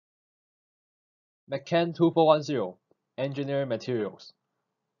Mechan 2410 Engineering Materials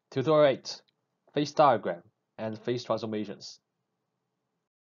Tutorial 8 Phase Diagram and Phase Transformations.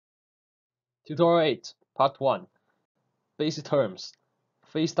 Tutorial 8 Part 1 Basic Terms,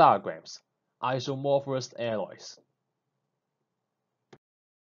 Phase Diagrams, Isomorphous Alloys.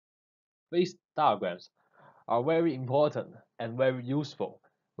 Phase diagrams are very important and very useful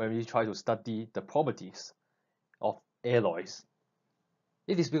when we try to study the properties of alloys.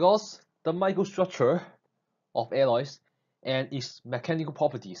 It is because the microstructure of alloys and its mechanical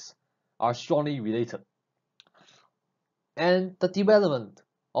properties are strongly related. And the development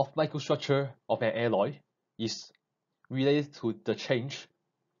of microstructure of an alloy is related to the change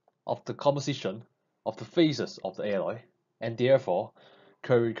of the composition of the phases of the alloy and therefore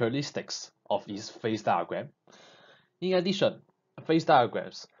characteristics of its phase diagram. In addition, phase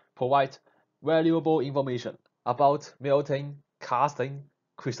diagrams provide valuable information about melting, casting,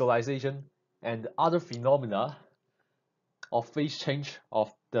 crystallization, and other phenomena of phase change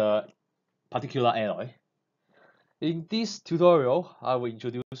of the particular alloy. In this tutorial, I will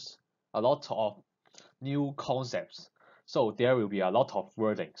introduce a lot of new concepts, so there will be a lot of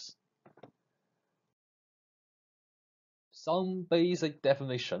wordings. Some basic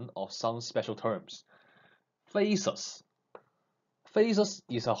definition of some special terms. Phases. Phases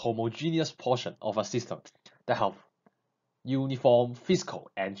is a homogeneous portion of a system that have uniform physical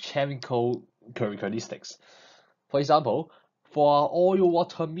and chemical characteristics. For example, for an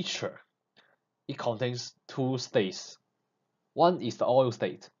oil-water mixture, it contains two states. One is the oil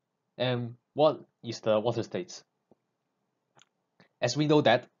state, and one is the water state. As we know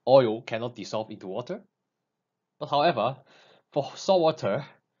that oil cannot dissolve into water, but however, for salt water,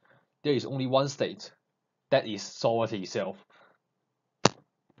 there is only one state, that is salt water itself.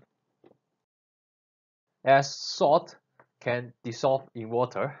 As salt can dissolve in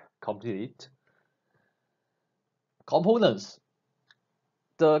water completely. Components.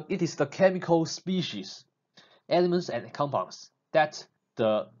 It is the chemical species, elements and compounds that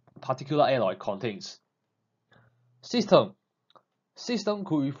the particular alloy contains. System. System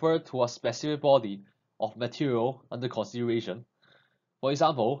could refer to a specific body of material under consideration. For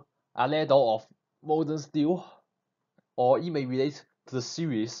example, a ladle of molten steel, or it may relate to the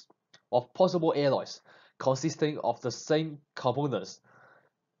series of possible alloys consisting of the same components,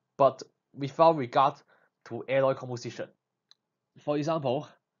 but without regard to alloy composition. For example,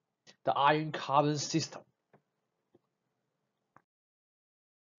 the iron-carbon system.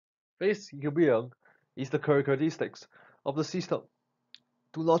 Phase equilibrium is the characteristics of the system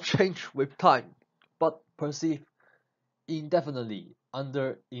do not change with time, but persist indefinitely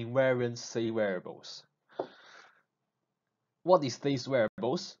under invariant state variables. What is state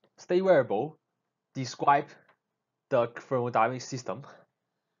variables? State variable describe the thermodynamic system.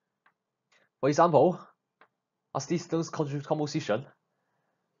 For example, a system's composition,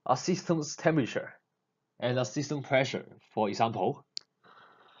 a system's temperature, and a system pressure, for example.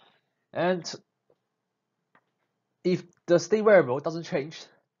 And if the state variable doesn't change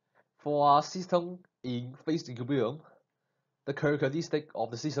for a system in phase equilibrium, the characteristic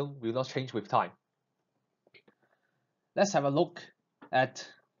of the system will not change with time. Let's have a look at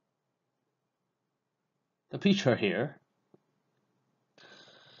the picture here.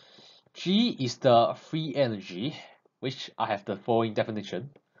 G is the free energy, which I have the following definition.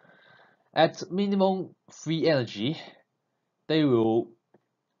 At minimum free energy, they will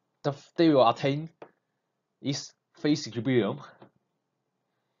attain its phase equilibrium.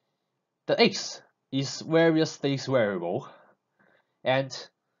 The X is various states variable, and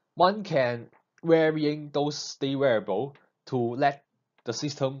one can vary those state variable to let the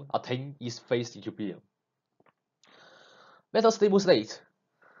system attain its phase equilibrium. Metastable state.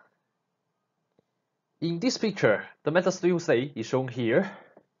 In this picture, the metastable state is shown here,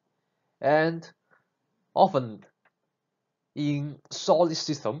 and often in solid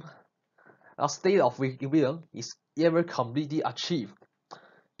system, a state of equilibrium is never completely achieved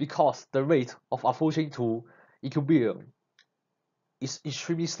because the rate of approaching to equilibrium is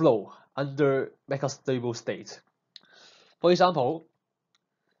extremely slow under metastable state. For example,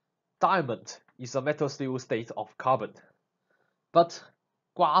 diamond is a metastable state of carbon, but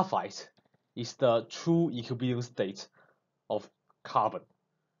graphite is the true equilibrium state of carbon.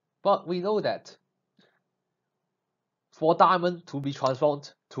 But we know that for diamond to be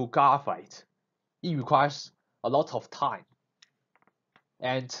transformed to graphite, it requires a lot of time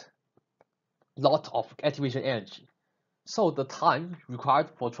and a lot of activation energy. So the time required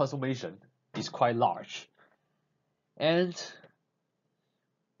for transformation is quite large. And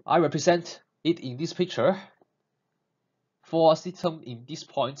I represent it in this picture. For a system in this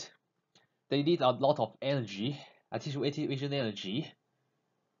point, they need a lot of energy, activation energy,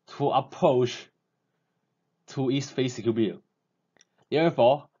 to approach to its phase equilibrium.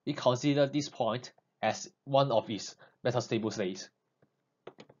 Therefore, we consider this point as one of its metastable states.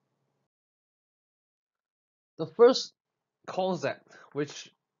 The first concept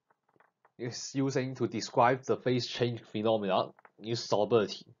which is using to describe the phase change phenomena is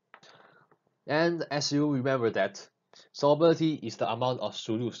solubility. And as you remember that solubility is the amount of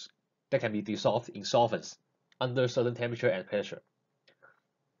solutes that can be dissolved in solvents under certain temperature and pressure,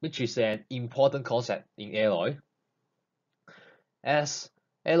 which is an important concept in alloy, as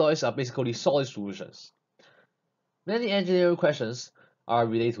alloys are basically solid solutions. Many engineering questions are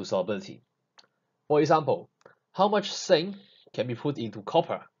related to solubility. For example, how much zinc can be put into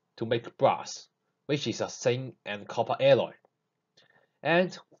copper to make brass, which is a zinc and copper alloy?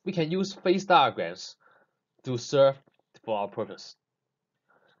 And we can use phase diagrams to serve for our purpose.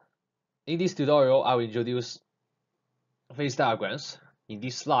 In this tutorial, I will introduce phase diagrams in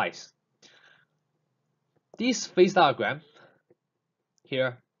these slides. This phase diagram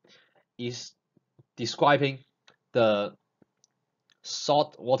here is describing the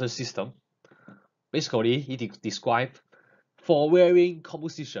salt water system. Basically, it describes for varying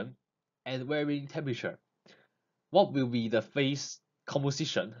composition and varying temperature, what will be the phase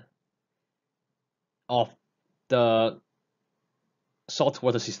composition of the salt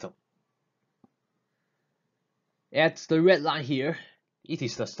water system. At the red line here, it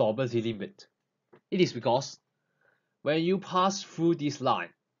is the solubility limit. It is because when you pass through this line,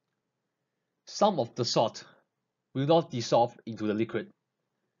 some of the salt will not dissolve into the liquid,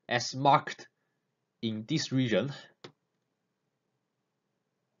 as marked in this region.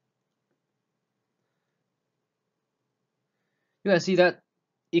 You can see that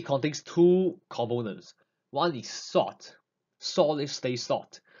it contains two components. One is salt, solid state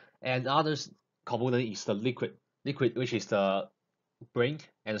salt, and the other component is the liquid, which is the brine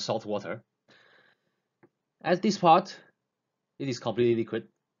and salt water. At this part, it is completely liquid,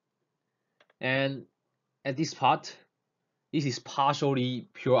 and at this part, this is partially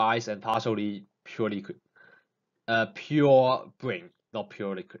pure ice and partially pure liquid, pure brine, not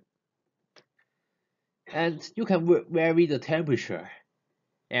pure liquid. And you can vary the temperature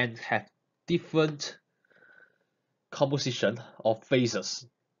and have different composition of phases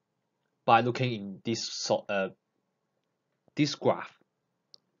by looking in this graph.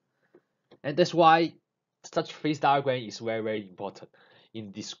 And that's why such phase diagram is very, very important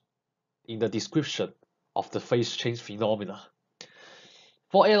in the description of the phase change phenomena.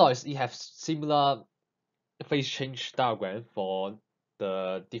 For alloys, it have similar phase change diagram for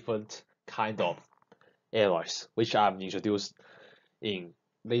the different kind of alloys, which I'm introduced in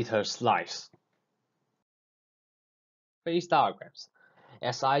later slides. Phase diagrams.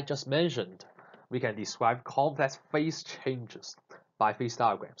 As I just mentioned, we can describe complex phase changes by phase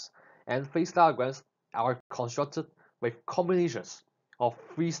diagrams, and phase diagrams are constructed with combinations of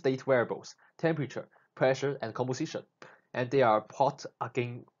three state variables: temperature, pressure, and composition, and they are plotted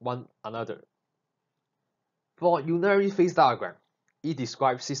against one another. For unary phase diagram, it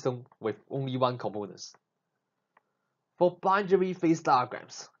describes system with only one component. For binary phase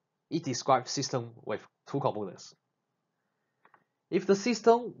diagrams, it describes system with two components. If the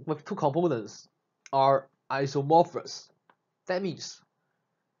system with two components are isomorphous, that means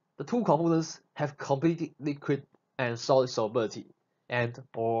the two components have complete liquid and solid solubility and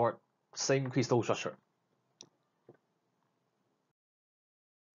or same crystal structure.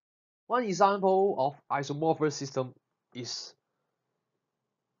 One example of isomorphous system is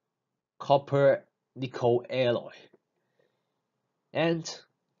copper nickel alloy. And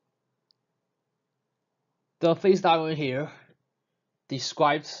the phase diagram here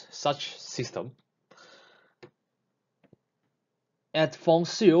describes such system. At from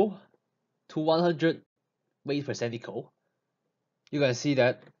 0 to 100 weight per cent nickel, you can see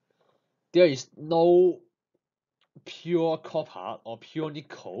that there is no pure copper or pure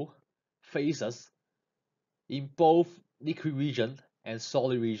nickel phases in both liquid region and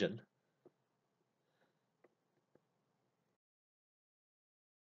solid region.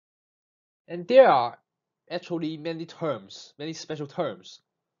 And there are actually many terms, many special terms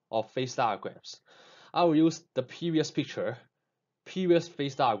of phase diagrams. I will use the previous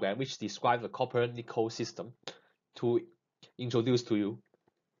phase diagram, which describes the copper nickel system, to introduce to you.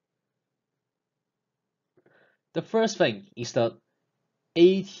 The first thing is the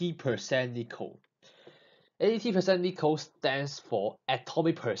 80% nickel. 80% nickel stands for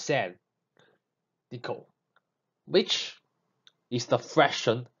atomic percent nickel, which is the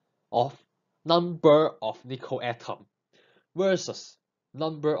fraction of number of nickel atom versus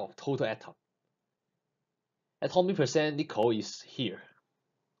number of total atom. Atomic percent nickel is here.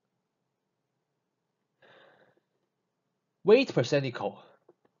 Weight percent nickel.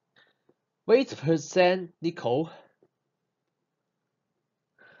 Weight percent nickel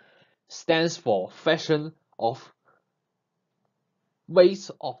stands for fraction of weight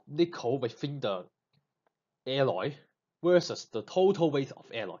of nickel within the alloy versus the total weight of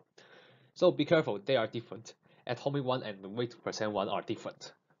alloy. So be careful, they are different. Atomic one and the weight percent one are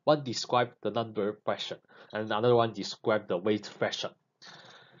different. One describes the number fraction, and another one describes the weight fraction.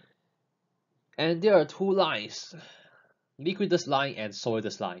 And there are two lines, liquidus line and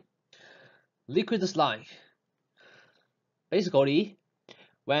solidus line. Liquidus line, basically,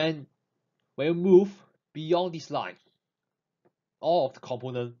 when you move beyond this line, all of the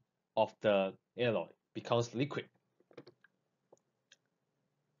component of the alloy becomes liquid.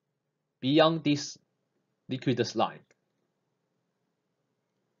 Beyond this liquidus line,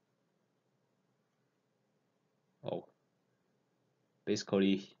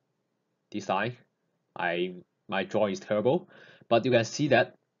 basically this line, my drawing is terrible, but you can see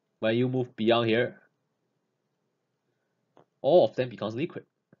that when you move beyond here, all of them becomes liquid.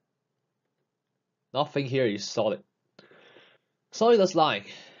 Nothing here is solid. Solidus line,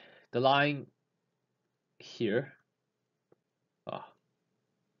 the line here,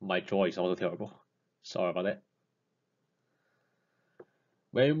 my drawing is also terrible, sorry about that.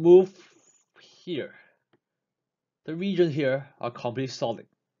 When you move here, the region here are completely solid,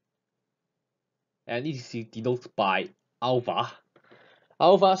 and it is denoted by alpha.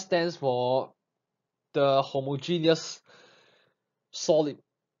 Alpha stands for the homogeneous solid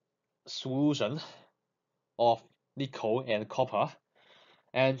solution of nickel and copper,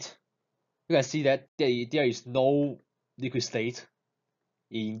 and you can see that there is no liquid state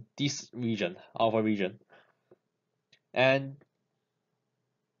in this region, alpha region, and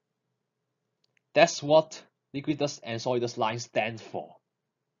that's what liquidus and solidus lines stand for.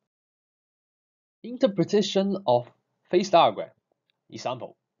 Interpretation of phase diagram.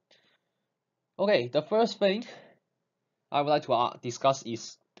 Example. Okay, the first thing I would like to discuss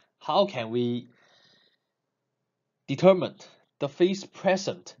is how can we determine the phase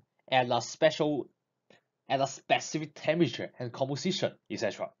present at a specific temperature and composition,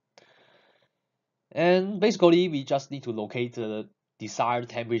 etc. And basically, we just need to locate the desired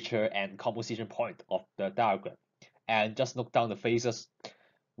temperature and composition point of the diagram, and just note down the phases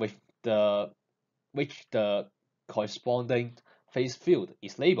with which the corresponding phase field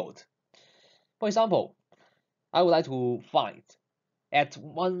is labeled. For example, I would like to find at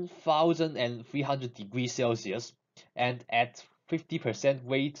 1300 degrees Celsius and at 50%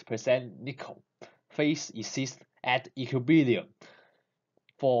 weight percent nickel, phase exists at equilibrium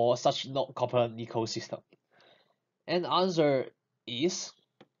for such copper nickel system. And answer is,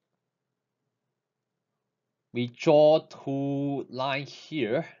 we draw two lines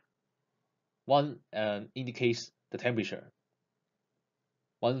here. One indicates the temperature,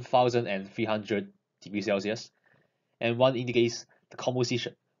 1300 degrees Celsius, and one indicates the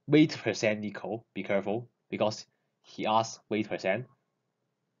composition, weight percent nickel. Be careful because he asks weight percent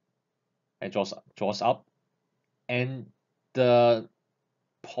and draws up, and the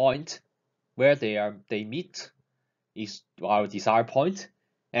point where they meet is our desired point,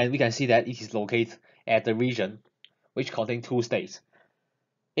 and we can see that it is located at the region which contains two states.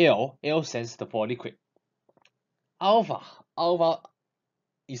 L stands for liquid. Alpha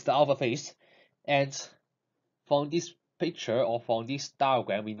is the alpha phase, and from this picture or from this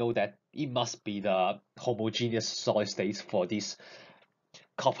diagram, we know that it must be the homogeneous solid state for this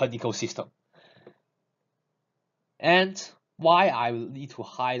copper nickel system. And why I will need to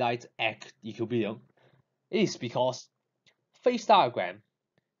highlight at equilibrium is because phase diagram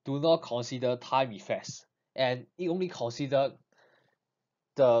do not consider time effects, and it only consider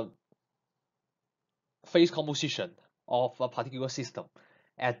the phase composition of a particular system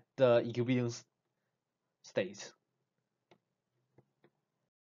at the equilibrium state.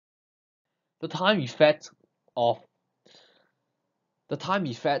 The time effect of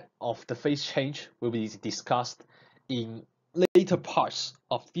the phase change will be discussed in later parts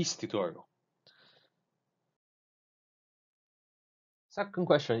of this tutorial. Second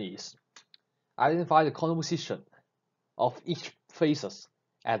question is, identify the composition of each phases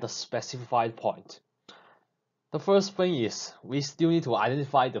at a specified point. The first thing is, we still need to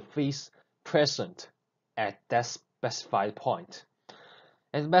identify the phase present at that specified point.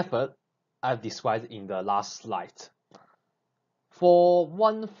 And the method I've described in the last slide. For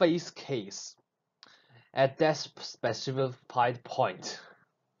one phase case, at that specified point,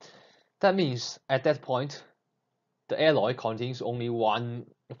 that means at that point, the alloy contains only one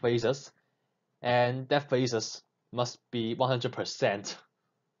phases, and that phases must be 100%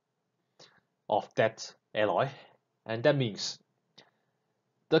 of that alloy, and that means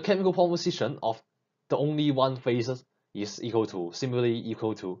the chemical composition of the only one phases is similarly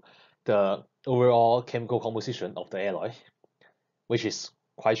equal to the overall chemical composition of the alloy, which is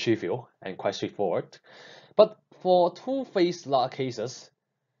quite trivial and quite straightforward. But for two-phase cases,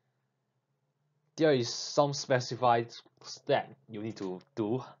 there is some specified step you need to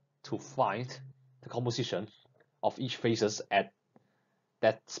do to find the composition of each phases at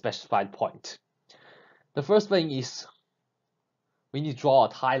that specified point. The first thing is we need to draw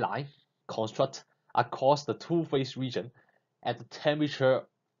a tie line construct across the two-phase region at the temperature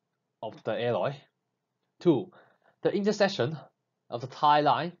of the alloy. 2. The intersection of the tie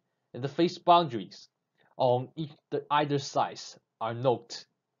line and the phase boundaries on either sides are noted.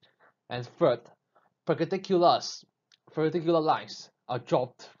 And third, perpendicular lines are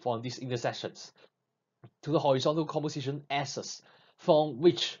dropped from these intersections to the horizontal composition axis from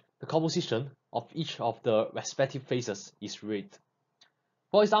which the composition of each of the respective phases is read.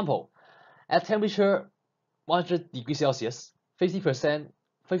 For example, at temperature 100 degrees Celsius, 50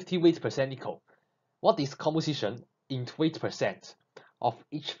 weight percent nickel, what is composition in weight percent of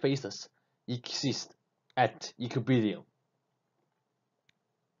each phases exists at equilibrium?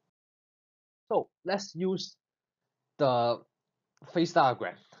 So let's use the phase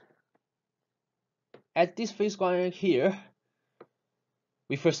diagram. At this phase diagram here,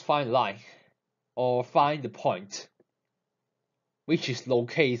 we first find a line or find the point which is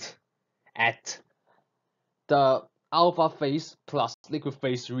located at the alpha phase plus liquid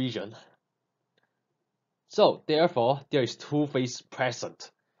phase region. So therefore, there is two phases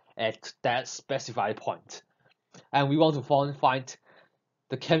present at that specified point, and we want to find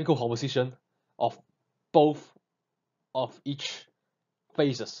the chemical composition of both of each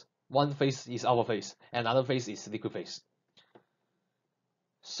phases. One phase is alpha phase, and another phase is liquid phase.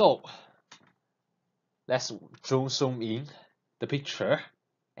 So let's zoom in the picture,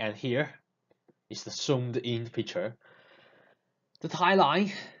 and here is the zoomed in picture. The tie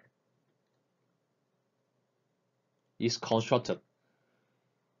line is constructed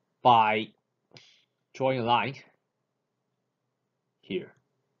by drawing a line here.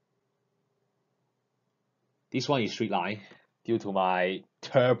 This one is straight line due to my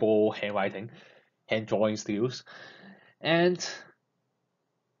terrible hand drawing skills, and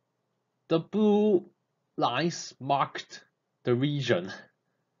the blue lines marked the region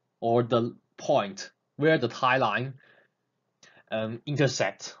or the point where the tie line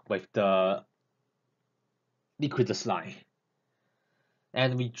intersect with the liquidus line,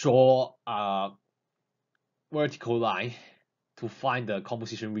 and we draw a vertical line to find the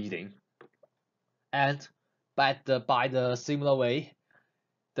composition reading. And by the similar way,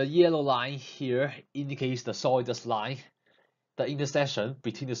 the yellow line here indicates the solidus line, the intersection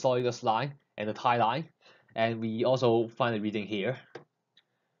between the solidus line and the tie line, and we also find the reading here.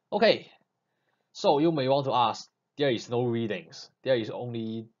 Okay, so you may want to ask, there is no readings. There is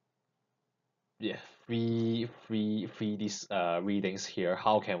only three these readings here.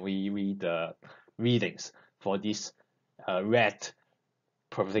 How can we read the readings for this red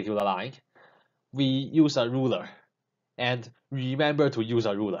perpendicular line? We use a ruler, and remember to use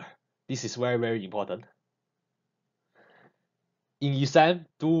a ruler. This is very, very important. In exam,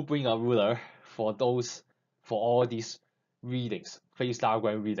 do bring a ruler for all these readings, phase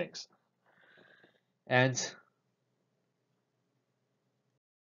diagram readings. And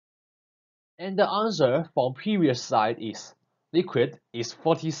the answer from previous slide is liquid is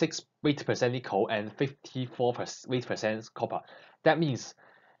 46 weight percent nickel and 54 weight percent copper. That means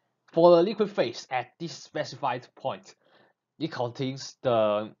for the liquid phase at this specified point, it contains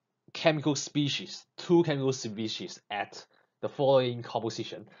the chemical species, two chemical species at the following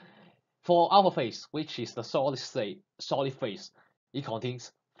composition. For alpha phase, which is the solid phase, it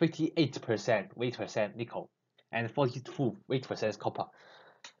contains 58% weight percent nickel and 42 weight percent copper.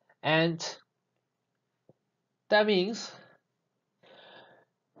 And that means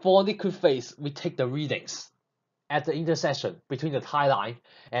for liquid phase, we take the readings at the intersection between the tie line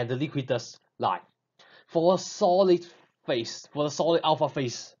and the liquidus line. For solid phase, for the solid alpha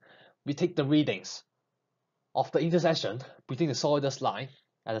phase, we take the readings of the intersection between the solidus line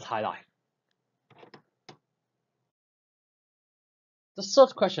and the tie line. The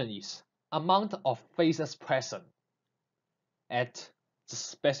third question is amount of phases present at the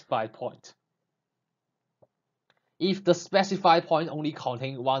specified point. If the specified point only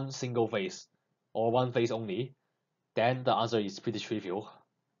contains one single phase or one phase only, then the answer is pretty trivial.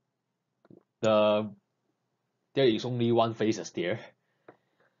 The there is only one phases there.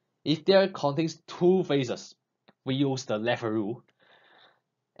 If there contains two phases, we use the lever rule.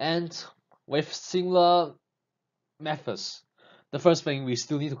 And with similar methods, the first thing we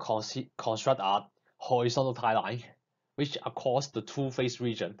still need to construct a horizontal tie line, which across the two-phase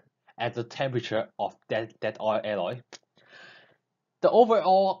region at the temperature of that oil alloy. The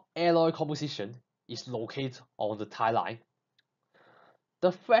overall alloy composition is located on the tie line.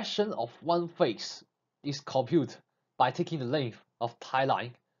 The fraction of one phase is computed by taking the length of tie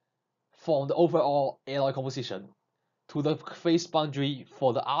line from the overall alloy composition to the phase boundary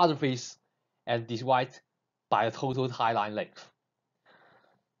for the other phase and divide by the total tie line length.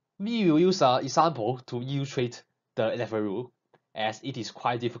 We will use an example to illustrate the lever rule, as it is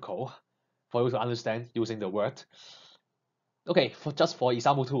quite difficult for you to understand using the word. Okay, just for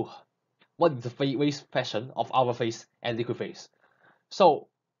example 2, what is the phase fraction of our phase and liquid phase? So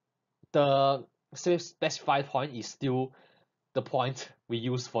the specified point is still the point we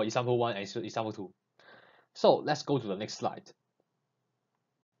use for example 1 and example 2. So let's go to the next slide.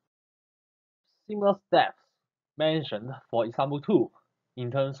 Similar steps mentioned for example 2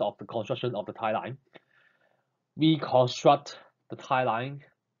 in terms of the construction of the tie line. We construct the tie line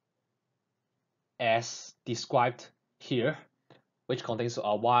as described here, which contains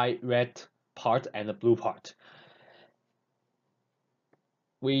a white, red part and a blue part.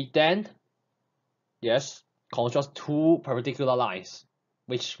 We then, construct two perpendicular lines,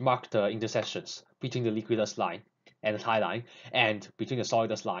 which mark the intersections between the liquidus line and the tie line, and between the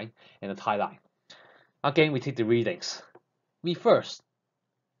solidus line and the tie line. Again, we take the readings. We first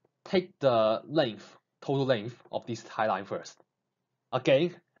take the length, total length of this tie line first.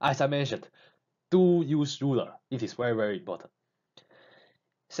 Again, as I mentioned, do use ruler. It is very, very important.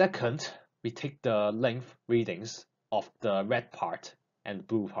 Second, we take the length readings of the red part and the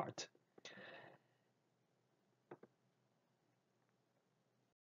blue part.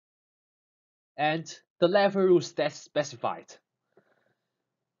 And the lever rule that's specified.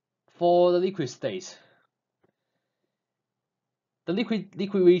 For the liquid state, the liquid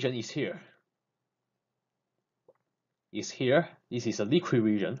region is here. This is a liquid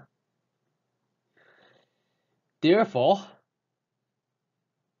region. Therefore,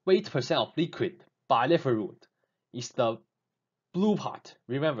 weight percent of liquid by lever rule is the blue part.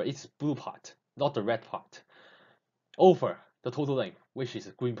 Remember, it's blue part, not the red part, over the total length, which is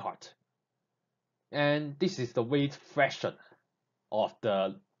the green part. And this is the weight fraction of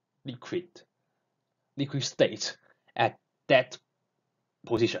the liquid state at that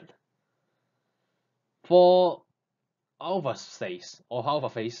position. For alpha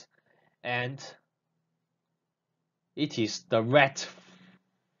phase, and it is the red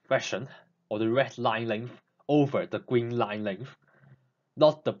fraction or the red line length over the green line length,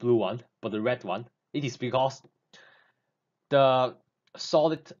 not the blue one, but the red one. It is because the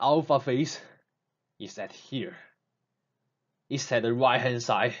solid alpha phase is at here. It's at the right hand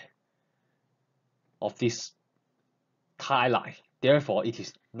side of this tie line. Therefore, it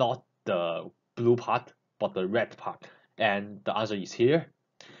is not the blue part, but the red part. And the answer is here.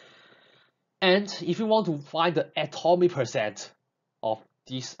 And if you want to find the atomic percent of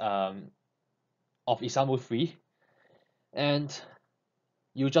this of example 3, and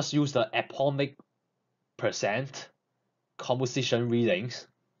you just use the atomic percent composition readings,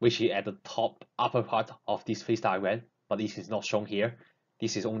 which is at the top upper part of this phase diagram, but this is not shown here.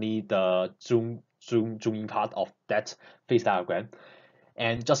 This is only the zoom in part of that phase diagram.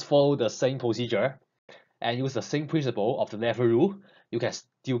 And just follow the same procedure and use the same principle of the lever rule, you can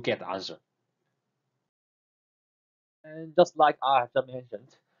still get the answer. And just like I have just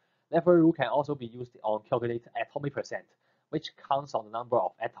mentioned, lever rule can also be used on calculate atomic percent, which counts on the number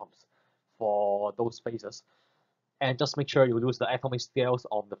of atoms for those phases. And just make sure you use the atomic scales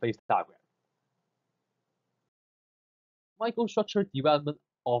on the phase diagram. Microstructure development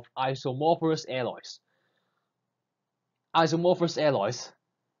of isomorphous alloys. Isomorphous alloys,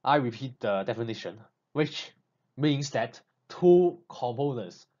 I repeat the definition, which means that two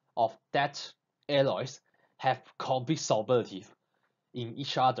components of that alloys have complete solubility in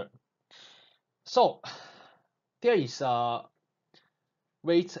each other. So there is a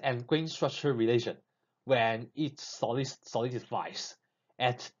weight and grain structure relation when it solidifies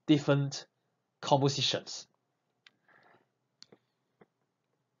at different compositions.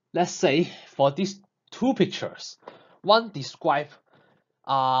 Let's say for these two pictures, one describes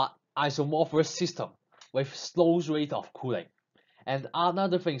an isomorphous system with slow rate of cooling, and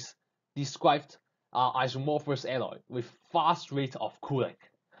another thing described isomorphous alloy with fast rate of cooling.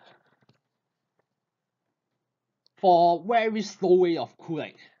 For very slow rate of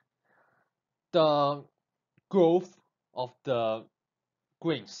cooling, the growth of the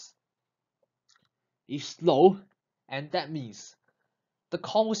grains is slow, and that means the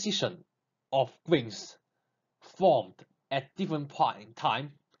composition of grains formed at different point in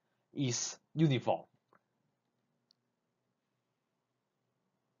time is uniform.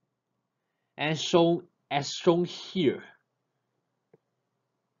 And as shown here,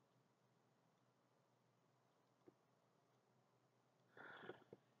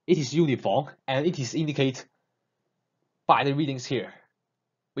 it is uniform, and it is indicated by the readings here,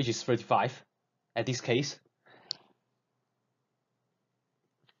 which is 35 at this case.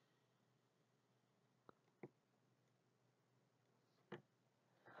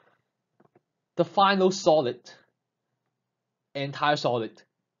 The final solid, entire solid,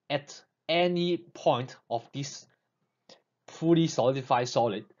 at any point of this fully solidified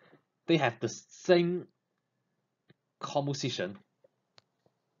solid, they have the same composition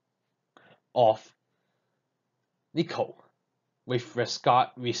of nickel with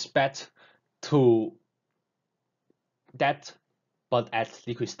respect to that, but at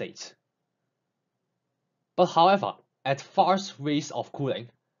liquid state. But however, at fast rates of cooling,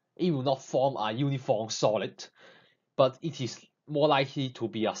 it will not form a uniform solid, but it is more likely to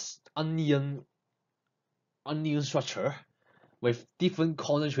be a onion structure with different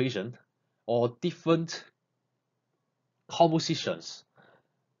concentration or different compositions,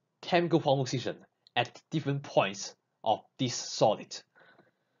 chemical composition at different points of this solid.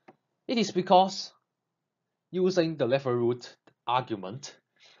 It is because, using the lever root argument,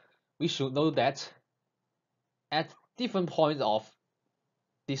 we should know that at different points of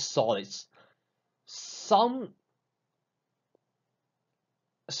these solids, some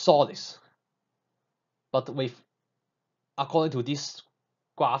solids, but with, according to this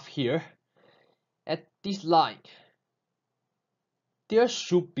graph here, at this line, there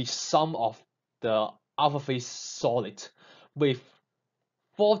should be some of the alpha phase solid with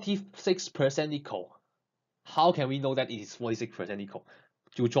 46% nickel. How can we know that it is 46% nickel?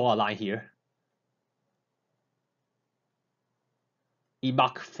 You draw a line here. We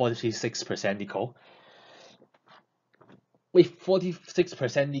mark 46% nickel. With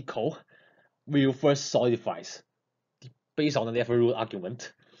 46% nickel, we will first solidify based on the lever rule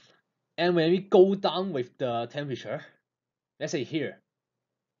argument. And when we go down with the temperature, let's say here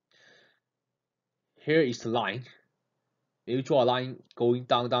is the line. You draw a line going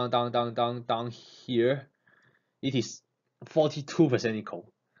down here. It is 42%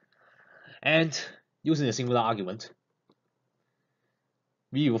 nickel. And using a similar argument,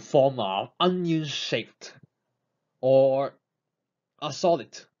 we will form an onion-shaped or a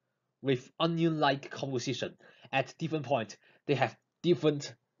solid with onion-like composition. At different points, they have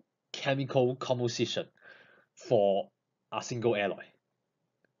different chemical composition for a single alloy.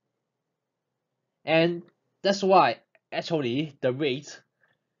 And that's why actually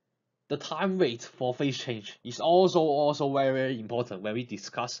the time rate for phase change is also very important when we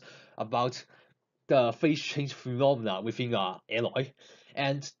discuss about the phase change phenomena within an alloy.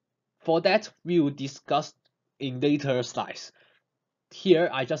 And for that, we will discuss in later slides. Here,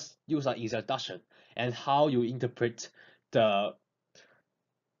 I just use an introduction and how you interpret the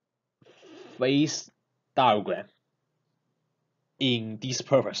phase diagram in these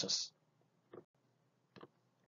purposes.